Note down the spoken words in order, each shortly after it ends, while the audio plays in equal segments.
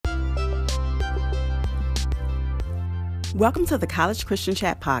Welcome to the College Christian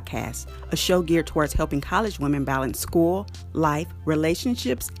Chat Podcast, a show geared towards helping college women balance school, life,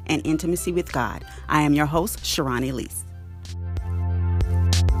 relationships, and intimacy with God. I am your host, Sharon, Alexis.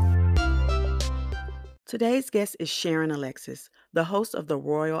 Today's guest is Sharon, Alexis, the host of the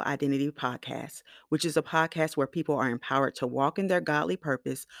Royal Identity Podcast, which is a podcast where people are empowered to walk in their godly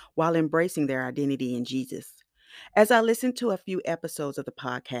purpose while embracing their identity in Jesus. As I listened to a few episodes of the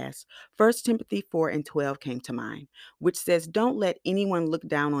podcast, 1 Timothy 4:12 came to mind, which says, "Don't let anyone look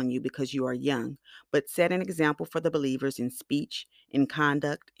down on you because you are young, but set an example for the believers in speech, in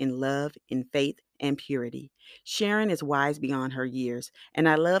conduct, in love, in faith, and purity." Sharon is wise beyond her years, and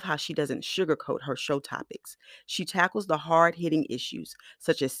I love how she doesn't sugarcoat her show topics. She tackles the hard-hitting issues,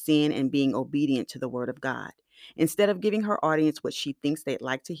 such as sin and being obedient to the Word of God. Instead of giving her audience what she thinks they'd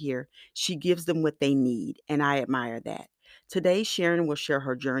like to hear, she gives them what they need, and I admire that. Today, Sharon will share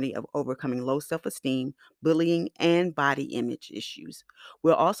her journey of overcoming low self-esteem, bullying, and body image issues.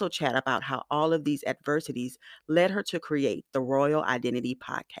 We'll also chat about how all of these adversities led her to create the Royal Identity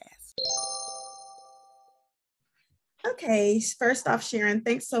Podcast. Okay, first off, Sharon,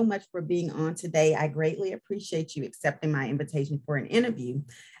 thanks so much for being on today. I greatly appreciate you accepting my invitation for an interview.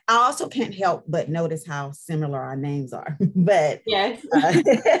 I also can't help but notice how similar our names are. But yes.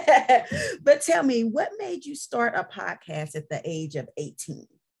 But tell me, what made you start a podcast at the age of 18?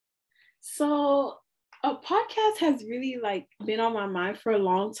 So a podcast has really been on my mind for a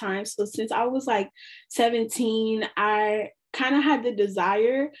long time. So since I was 17, I kind of had the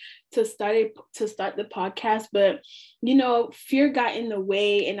desire to start the podcast, but fear got in the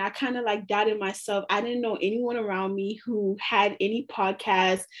way, and I kind of doubted myself. I didn't know anyone around me who had any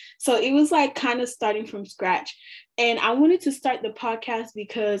podcast, so it was kind of starting from scratch. And I wanted to start the podcast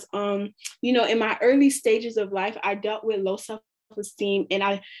because in my early stages of life, I dealt with low self-esteem, and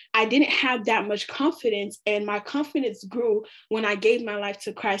I didn't have that much confidence, and my confidence grew when I gave my life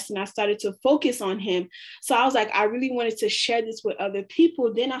to Christ and I started to focus on him. So I was I really wanted to share this with other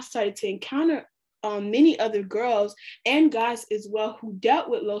people. Then I started to encounter many other girls and guys as well who dealt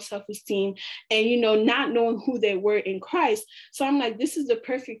with low self-esteem and not knowing who they were in Christ. So I'm this is the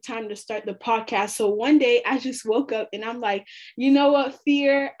perfect time to start the podcast. So one day I just woke up and I'm you know what,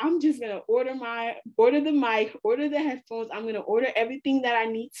 fear, I'm just gonna order the mic, order the headphones, I'm gonna order everything that I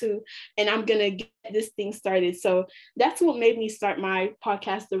need to, and I'm gonna get this thing started. So that's what made me start my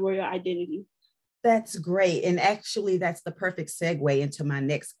podcast, The Royal Identity. That's great. And actually, that's the perfect segue into my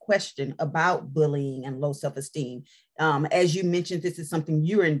next question about bullying and low self-esteem. As you mentioned, this is something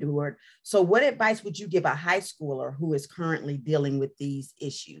you endured. So what advice would you give a high schooler who is currently dealing with these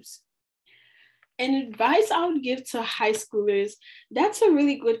issues? And advice I would give to high schoolers, that's a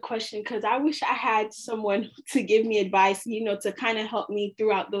really good question, because I wish I had someone to give me advice, to kind of help me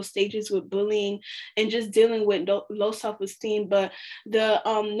throughout those stages with bullying and just dealing with low self-esteem. But the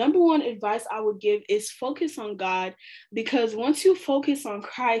number one advice I would give is focus on God, because once you focus on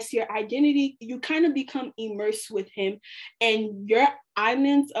Christ, your identity, you kind of become immersed with him, and your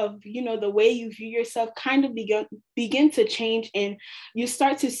islands of the way you view yourself kind of begin to change, and you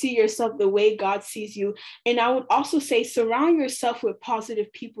start to see yourself the way God sees you. And I would also say, surround yourself with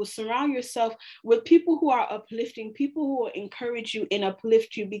positive people, surround yourself with people who are uplifting, people who will encourage you and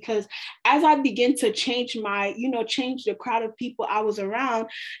uplift you. Because as I begin to change change the crowd of people I was around,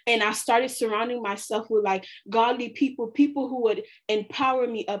 and I started surrounding myself with godly people who would empower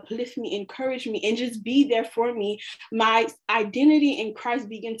me, uplift me, encourage me, and just be there for me, my identity in Christ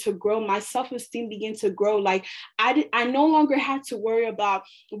began to grow. My self-esteem began to grow. I no longer had to worry about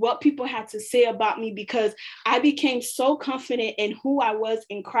what people had to say about me, because I became so confident in who I was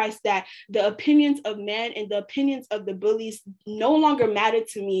in Christ that the opinions of man and the opinions of the bullies no longer mattered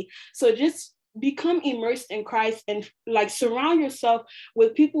to me. So just become immersed in Christ and surround yourself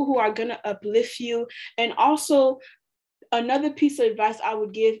with people who are going to uplift you. And also, another piece of advice I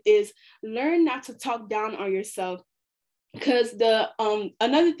would give is learn not to talk down on yourself. Because the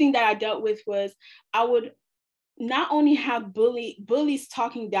another thing that I dealt with was I would not only have bullies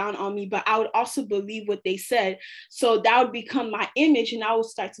talking down on me, but I would also believe what they said. So that would become my image, and I would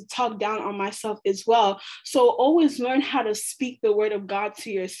start to talk down on myself as well. So always learn how to speak the word of God to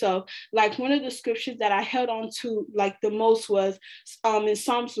yourself. One of the scriptures that I held on to the most was in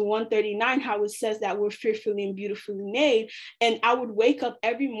Psalms 139, how it says that we're fearfully and beautifully made. And I would wake up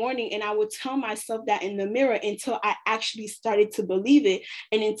every morning and I would tell myself that in the mirror until I actually started to believe it,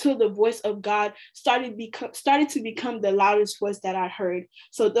 and until the voice of God started to become the loudest voice that I heard.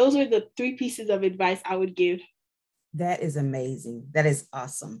 So those are the 3 pieces of advice I would give. That is amazing. That is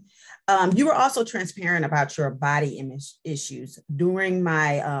awesome. You were also transparent about your body image issues. During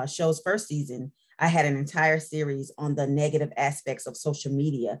my show's first season, I had an entire series on the negative aspects of social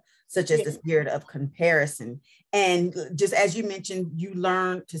media, such as the spirit of comparison. And just as you mentioned, you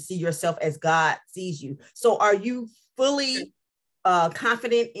learn to see yourself as God sees you. So are you fully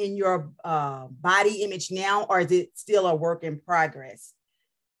confident in your body image now, or is it still a work in progress?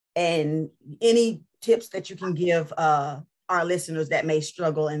 And any tips that you can give our listeners that may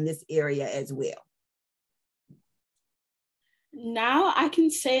struggle in this area as well? Now I can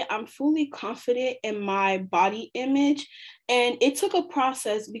say I'm fully confident in my body image. And it took a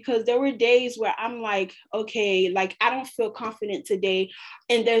process because there were days where I'm like, okay, like I don't feel confident today.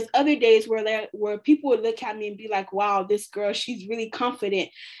 And there's other days where people would look at me and be like, wow, this girl, she's really confident.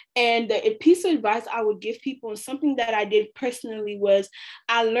 And the piece of advice I would give people, and something that I did personally, was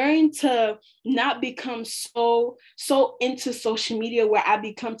I learned to not become so into social media where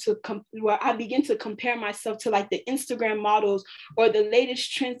where I begin to compare myself to like the Instagram models or the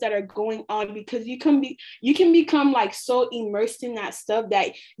latest trends that are going on, because you can become like so immersed in that stuff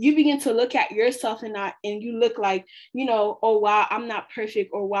that you begin to look at yourself and you look like, oh wow, I'm not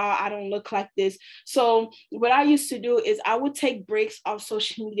perfect, or wow, I don't look like this. So what I used to do is I would take breaks off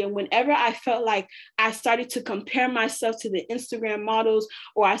social media whenever I felt like I started to compare myself to the Instagram models,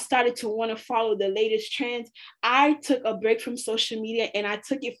 or I started to want to follow the latest trends. I took a break from social media and I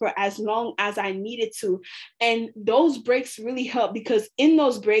took it for as long as I needed to. And those breaks really helped, because in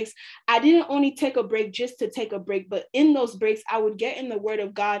those breaks, I didn't only take a break just to take a break, but in those breaks, I would get in the Word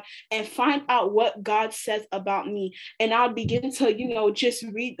of God and find out what God says about me. And I'll begin to, just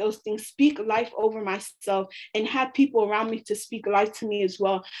read those things, speak life over myself, and have people around me to speak life to me as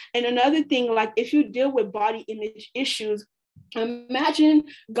well. And another thing, like if you deal with body image issues, imagine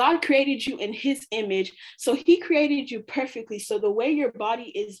God created you in his image. So he created you perfectly. So the way your body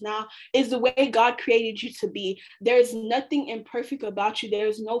is now is the way God created you to be. There's nothing imperfect about you.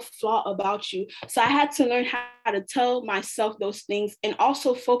 There's no flaw about you. So I had to learn how to tell myself those things. And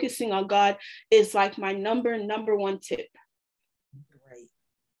also focusing on God is like my number one tip. Great.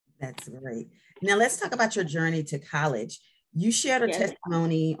 That's great. Now let's talk about your journey to college. You shared a Yes.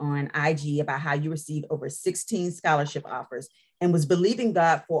 testimony on IG about how you received over 16 scholarship offers and was believing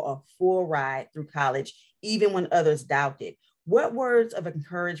God for a full ride through college, even when others doubted. What words of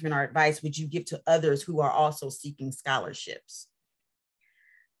encouragement or advice would you give to others who are also seeking scholarships?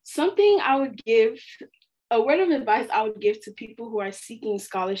 Something I would give, a word of advice I would give to people who are seeking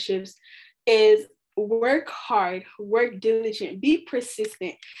scholarships is work hard, work diligent, be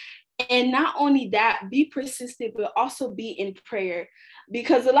persistent. And not only that, be persistent, but also be in prayer.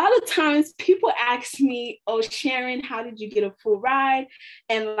 Because a lot of times people ask me, oh, Sharon, how did you get a full ride?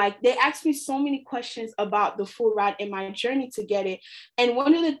 And like they ask me so many questions about the full ride and my journey to get it. And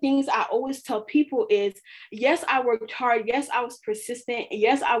one of the things I always tell people is, yes, I worked hard. Yes, I was persistent.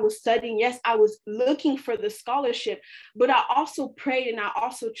 Yes, I was studying. Yes, I was looking for the scholarship, but I also prayed and I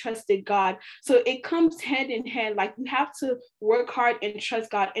also trusted God. So it comes hand in hand. Like you have to work hard and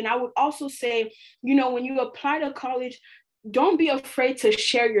trust God. And I would also say, when you apply to college, don't be afraid to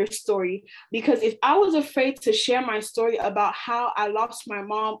share your story, because if I was afraid to share my story about how I lost my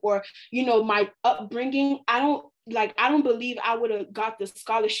mom, or my upbringing, I don't believe I would have got the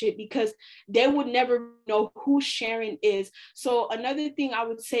scholarship, because they would never know who Sharon is. So another thing I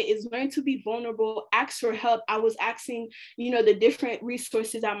would say is learn to be vulnerable, ask for help. I was asking, the different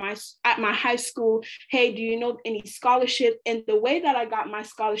resources at my high school, hey, do you know any scholarship? And the way that I got my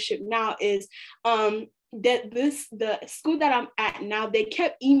scholarship now is the school that I'm at now, they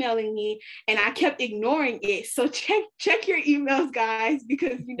kept emailing me and I kept ignoring it. So check your emails, guys,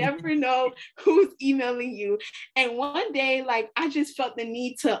 because you never know who's emailing you. And one day, like I just felt the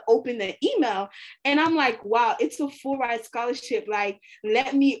need to open the email, and I'm like, wow, it's a full ride scholarship. Like,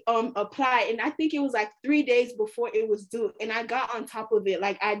 let me apply. And I think it was like 3 days before it was due, and I got on top of it.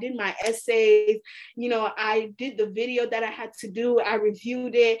 Like I did my essays, I did the video that I had to do. I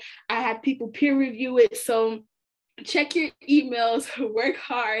reviewed it. I had people peer review it. So check your emails, work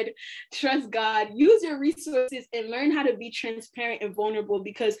hard, trust God, use your resources, and learn how to be transparent and vulnerable,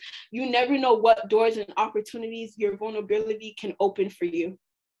 because you never know what doors and opportunities your vulnerability can open for you.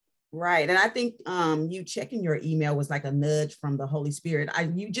 Right. And I think you checking your email was like a nudge from the Holy Spirit.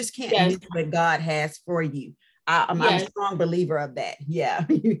 You just can't Yes. miss what God has for you. I'm a Yes. strong believer of that. Yeah.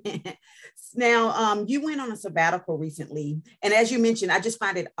 Now, you went on a sabbatical recently. And as you mentioned, I just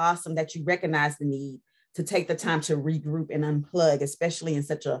find it awesome that you recognize the need to take the time to regroup and unplug, especially in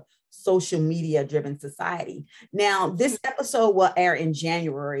such a social media driven society. Now, this episode will air in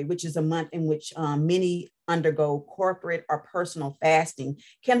January, which is a month in which many undergo corporate or personal fasting.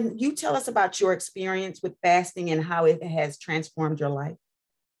 Can you tell us about your experience with fasting and how it has transformed your life?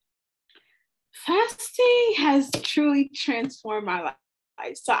 Fasting has truly transformed my life.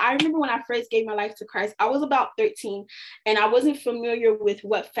 So I remember when I first gave my life to Christ, I was about 13 and I wasn't familiar with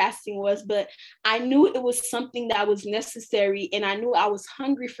what fasting was, but I knew it was something that was necessary and I knew I was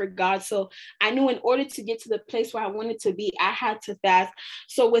hungry for God. So I knew in order to get to the place where I wanted to be, I had to fast.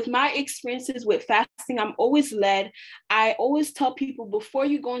 So with my experiences with fasting, I'm always led. I always tell people before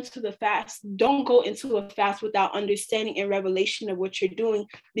you go into the fast, don't go into a fast without understanding and revelation of what you're doing,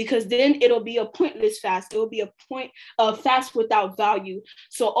 because then it'll be a pointless fast. It will be a fast without value.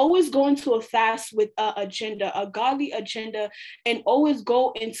 So always go into a fast with an agenda, a godly agenda, and always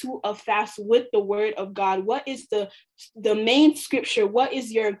go into a fast with the word of God. What is the main scripture? What is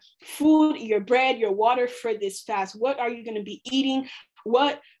your food, your bread, your water for this fast? What are you going to be eating?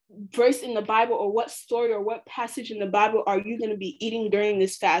 What verse in the Bible or what story or what passage in the Bible are you going to be eating during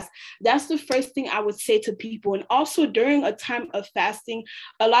this fast? That's the first thing I would say to people. And also during a time of fasting,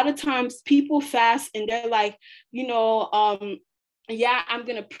 a lot of times people fast and they're like, yeah, I'm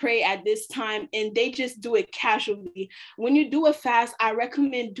going to pray at this time. And they just do it casually. When you do a fast, I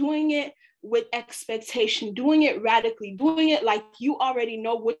recommend doing it with expectation, doing it radically, doing it like you already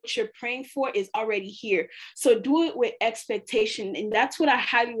know what you're praying for is already here. So do it with expectation. And that's what I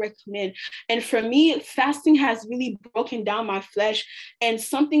highly recommend. And for me, fasting has really broken down my flesh. And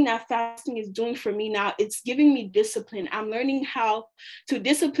something that fasting is doing for me now, it's giving me discipline. I'm learning how to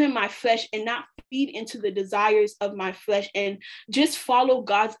discipline my flesh and not feed into the desires of my flesh and just follow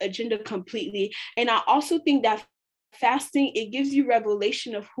God's agenda completely. And I also think that fasting, it gives you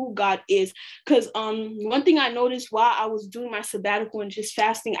revelation of who God is. Because one thing I noticed while I was doing my sabbatical and just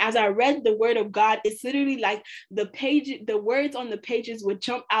fasting, as I read the word of God, it's literally like the words on the pages would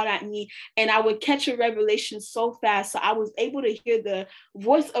jump out at me and I would catch a revelation so fast. So I was able to hear the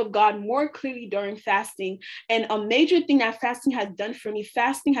voice of God more clearly during fasting. And a major thing that fasting has done for me,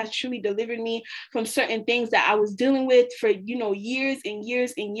 fasting has truly delivered me from certain things that I was dealing with for years and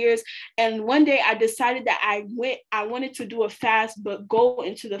years and years. And one day I decided that I wanted to do a fast, but go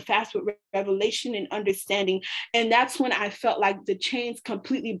into the fast with revelation and understanding. And that's when I felt like the chains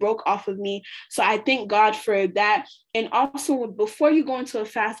completely broke off of me. So I thank God for that. And also, before you go into a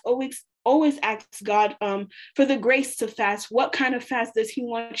fast, always ask God for the grace to fast. What kind of fast does he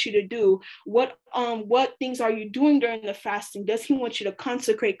want you to do? What things are you doing during the fasting? Does he want you to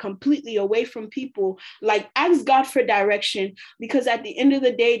consecrate completely away from people? Like, ask God for direction, because at the end of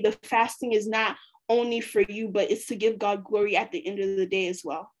the day, the fasting is not only for you, but it's to give God glory at the end of the day as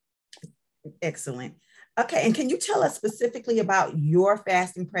well. Excellent. Okay, and can you tell us specifically about your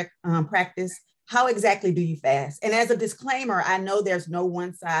fasting practice? How exactly do you fast? And as a disclaimer, I know there's no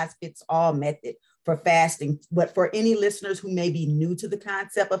one size fits all method for fasting, but for any listeners who may be new to the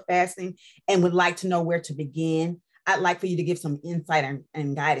concept of fasting and would like to know where to begin, I'd like for you to give some insight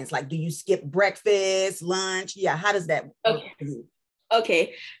and guidance. Like, do you skip breakfast, lunch? Yeah, how does that work for you?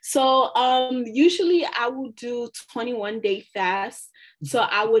 Okay, so usually I will do 21-day fast. So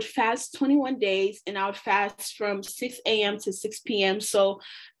I would fast 21 days and I would fast from 6 a.m. to 6 p.m. So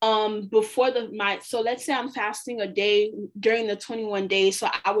so let's say I'm fasting a day during the 21 days. So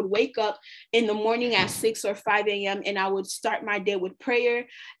I would wake up in the morning at 6 or 5 a.m. and I would start my day with prayer.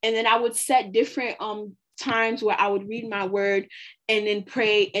 And then I would set different times where I would read my word and then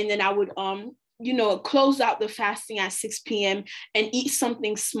pray. And then I would close out the fasting at 6 p.m. and eat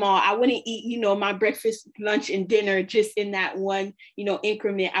something small. I wouldn't eat, my breakfast, lunch, and dinner just in that one,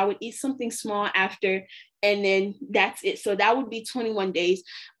 increment. I would eat something small after, and then that's it. So that would be 21 days.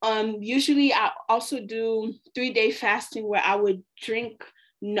 Usually I also do 3-day fasting where I would drink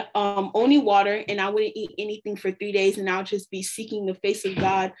only water and I wouldn't eat anything for 3 days, and I'll just be seeking the face of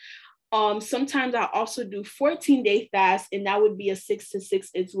God. Sometimes I also do 14-day fast, and that would be a 6 to 6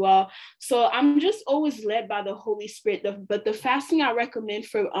 as well. So I'm just always led by the Holy Spirit. But the fasting I recommend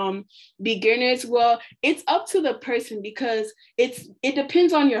for beginners, well, it's up to the person, because it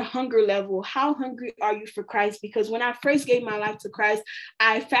depends on your hunger level. How hungry are you for Christ? Because when I first gave my life to Christ,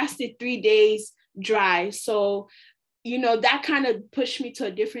 I fasted 3 days dry. So that kind of pushed me to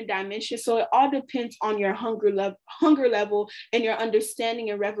a different dimension. So it all depends on your hunger level and your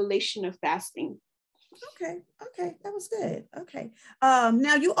understanding and revelation of fasting. Okay, that was good. Okay.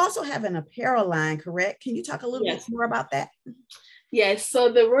 Now you also have an apparel line, correct? Can you talk a little bit more about that? Yes,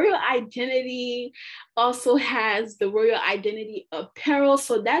 so the Royal Identity also has the Royal Identity apparel.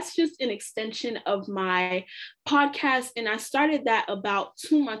 So that's just an extension of my podcast. And I started that about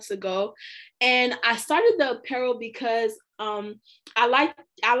 2 months ago. And I started the apparel because I like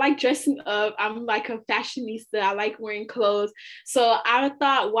dressing up. I'm like a fashionista. I like wearing clothes. So I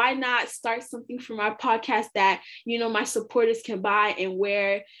thought, why not start something for my podcast that, you know, my supporters can buy and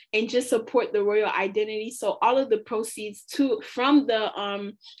wear and just support the royal identity. So all of the proceeds from the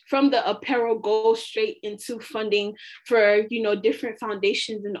apparel go straight into funding for, you know, different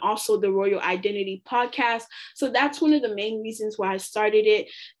foundations and also the Royal Identity podcast. So that's one of the main reasons why I started it.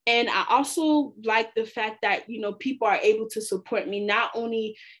 And I also like the fact that, you know, people are able to support me not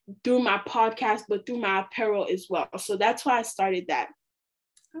only through my podcast, but through my apparel as well. So that's why I started that.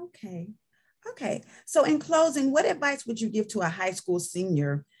 Okay. Okay. So in closing, what advice would you give to a high school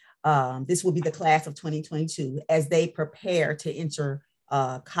senior? This will be the class of 2022 as they prepare to enter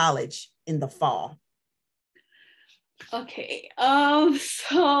college in the fall. Okay. There's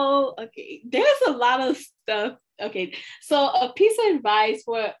a lot of stuff. Okay. So a piece of advice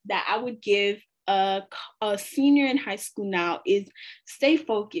that I would give a senior in high school now is stay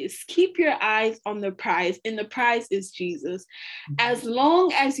focused. Keep your eyes on the prize, and the prize is Jesus. As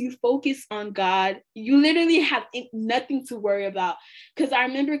long as you focus on God, you literally have nothing to worry about. Because I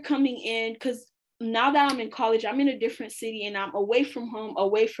remember coming in, because now that I'm in college, I'm in a different city and I'm away from home,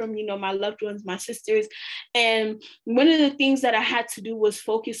 away from, you know, my loved ones, my sisters. And one of the things that I had to do was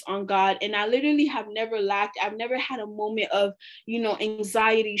focus on God. And I literally have never lacked. I've never had a moment of, you know,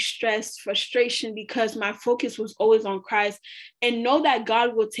 anxiety, stress, frustration, because my focus was always on Christ. And know that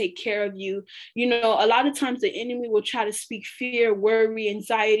God will take care of you. You know, a lot of times the enemy will try to speak fear, worry,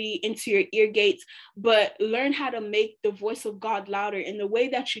 anxiety into your ear gates, but learn how to make the voice of God louder. And the way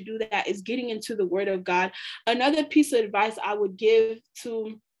that you do that is getting into the Word of God. Another piece of advice I would give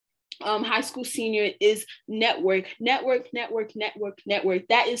to high school senior is network. That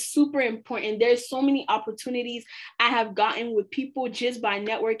is super important. There's so many opportunities I have gotten with people just by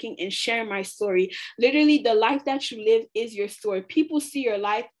networking and sharing my story. Literally, the life that you live is your story. People see your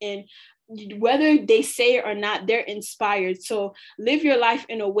life, and whether they say it or not, they're inspired. So live your life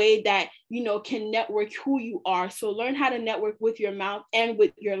in a way that, you know, can network who you are. So learn how to network with your mouth and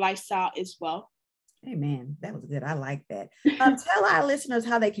with your lifestyle as well. Amen. That was good. I like that. Tell our listeners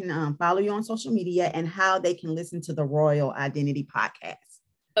how they can follow you on social media and how they can listen to the Royal Identity podcast.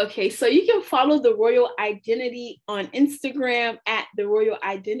 Okay, so you can follow the Royal Identity on Instagram at the Royal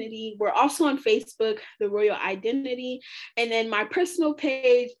Identity. We're also on Facebook, the Royal Identity. And then my personal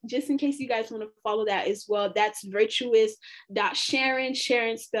page, just in case you guys want to follow that as well, that's virtuous.sharon,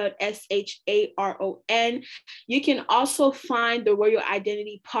 Sharon spelled SHARON. You can also find the Royal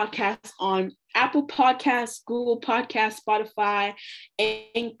Identity podcast on Apple Podcasts, Google Podcasts, Spotify,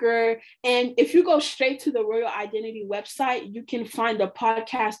 Anchor. And if you go straight to the Royal Identity website, you can find the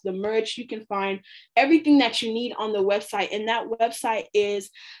podcast, the merch. You can find everything that you need on the website. And that website is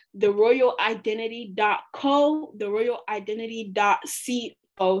theroyalidentity.co, theroyalidentity.co.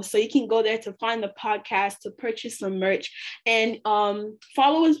 So you can go there to find the podcast, to purchase some merch, and following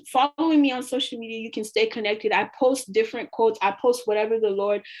me on social media. You can stay connected. I post different quotes. I post whatever the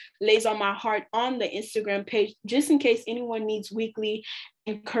Lord lays on my heart on the Instagram page, just in case anyone needs weekly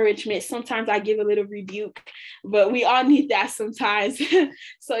encouragement. Sometimes I give a little rebuke, but we all need that sometimes.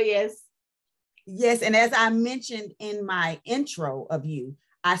 So yes. Yes, and as I mentioned in my intro of you,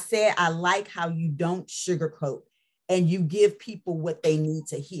 I said I like how you don't sugarcoat and you give people what they need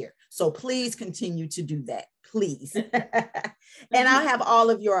to hear. So please continue to do that, please. And I'll have all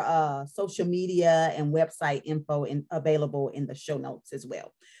of your social media and website info available in the show notes as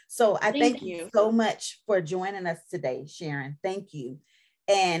well. So I thank you so much for joining us today, Sharon. Thank you.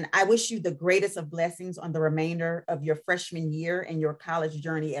 And I wish you the greatest of blessings on the remainder of your freshman year and your college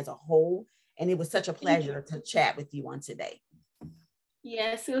journey as a whole. And it was such a pleasure to chat with you on today.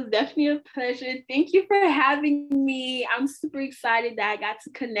 Yes, it was definitely a pleasure. Thank you for having me. I'm super excited that I got to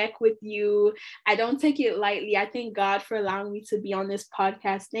connect with you. I don't take it lightly. I thank God for allowing me to be on this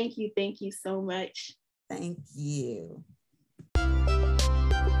podcast. Thank you. Thank you so much. Thank you.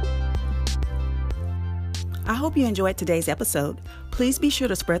 I hope you enjoyed today's episode. Please be sure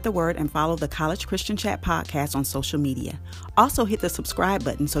to spread the word and follow the College Christian Chat podcast on social media. Also hit the subscribe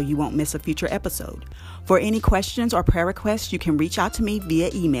button so you won't miss a future episode. For any questions or prayer requests, you can reach out to me via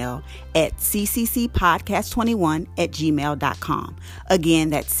email at cccpodcast21@gmail.com. Again,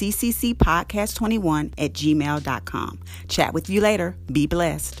 that's cccpodcast21@gmail.com. Chat with you later. Be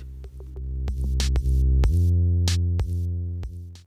blessed.